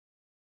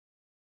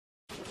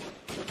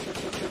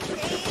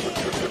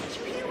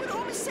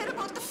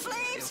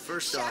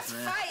First off,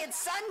 man, fired,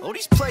 son. Oh,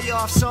 these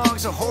playoff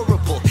songs are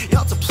horrible,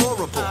 y'all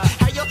deplorable.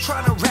 How y'all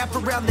trying to rap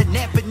around the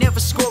net but never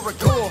score a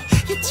goal?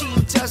 Your team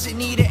doesn't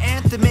need an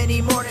anthem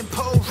any more than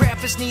Poe.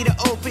 Rappers need an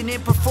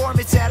opening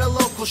performance at a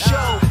local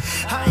show.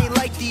 I ain't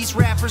like these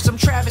rappers, I'm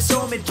Travis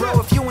Omen, bro.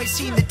 If you ain't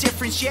seen the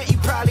difference yet, you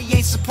probably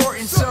ain't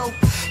supporting, so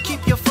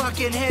keep your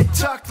fucking head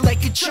tucked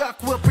like a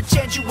chuck. We'll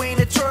pretend you ain't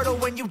a turtle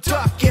when you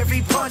duck every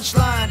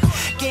punchline.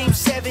 Game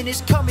 7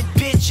 is coming,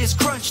 bitch, it's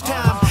crunch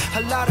time.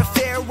 A lot of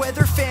fair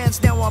weather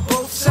fans now on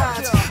both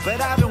sides,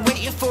 but I've been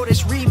waiting for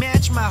this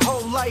rematch my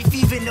whole life.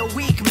 Even a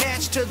weak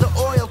match to the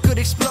oil could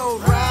explode,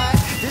 right?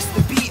 This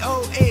the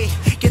B.O.A,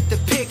 get the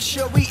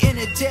picture. We in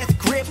a death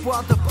grip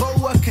while the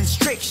B.O.A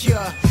constricts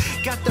ya.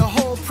 Got the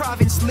whole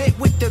province lit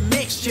with the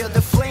mixture.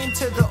 The flame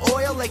to the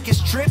oil like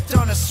it's dripped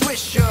on a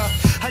swisher.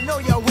 I know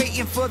y'all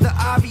waiting for the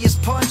obvious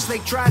punch,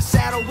 like dry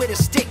saddle with a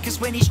stick, cause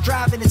when he's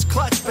driving it's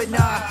clutch. But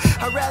nah,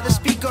 I'd rather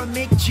speak on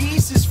Mick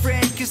Jesus'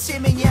 friend, cause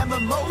him and Yama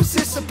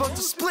Moses about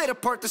to split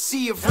apart the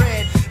sea of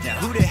red. Now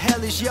who the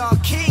hell is y'all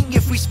king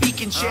if we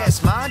speak in chess?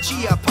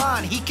 Manchi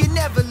Apan, he can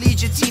never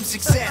lead your team's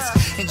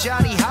success. And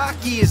Johnny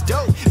Hockey is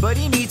dope, but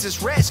he needs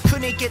his rest.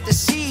 Couldn't get the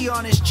C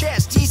on his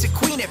chest, he's a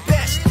queen at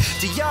best.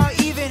 Do y'all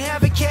even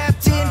have a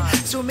captain?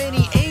 So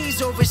many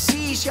A's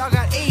overseas, y'all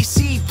got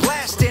AC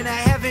blasting.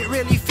 I haven't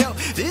really felt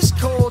this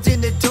cold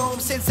in the dome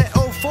since that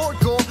 04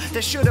 goal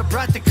that should've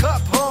brought the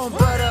cup home.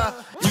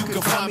 But you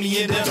can find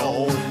me in the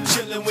dome,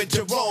 chillin' with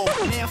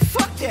Jerome. Man,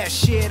 fuck that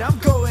shit, I'm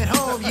going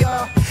home,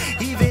 y'all.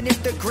 Even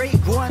if the great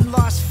one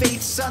lost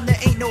faith, son, there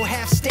ain't no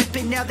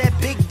half-stepping now that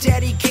Big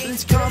Daddy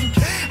Kane's come.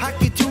 I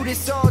could do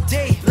this all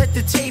day, let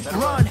the tape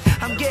run.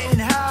 I'm getting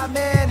high,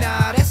 man,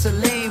 nah, that's a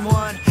lame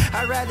one.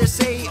 I'd rather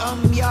say,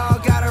 y'all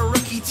got a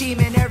rookie team,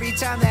 and every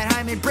time that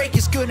Hyman break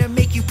is gonna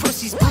make you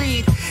pussies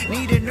bleed.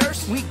 Need a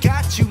nurse? We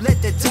got you,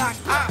 let the doc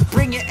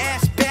bring your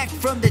ass back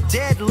from the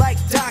dead like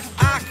Doc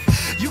Ock.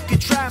 You can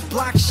try and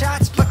block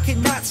shots, but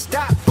cannot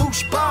stop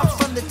boosh bombs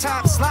from the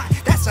top slot.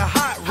 That's a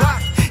hot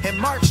rock. And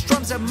Mark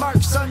strums a Mark,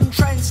 son,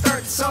 try and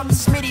start some.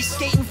 Smitty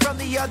skating from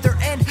the other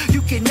end,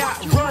 you cannot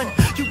run.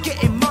 You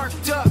getting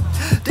marked up.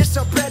 This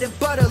our bread and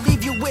butter,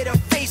 leave you with a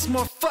face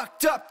more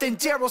fucked up than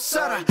Daryl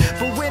Sutter.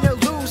 But win or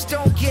lose,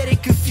 don't get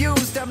it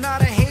confused. I'm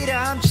not a hater,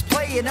 I'm just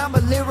playing, I'm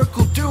a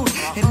lyrical dude.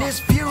 And this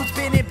view's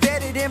been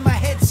embedded in my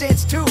head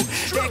since too.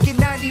 Back in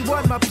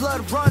 91, my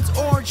blood runs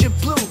orange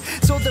and blue.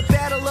 So the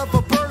battle of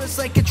Alberta's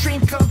like a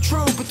dream come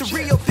true. But the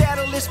real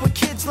battle is with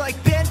kids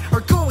like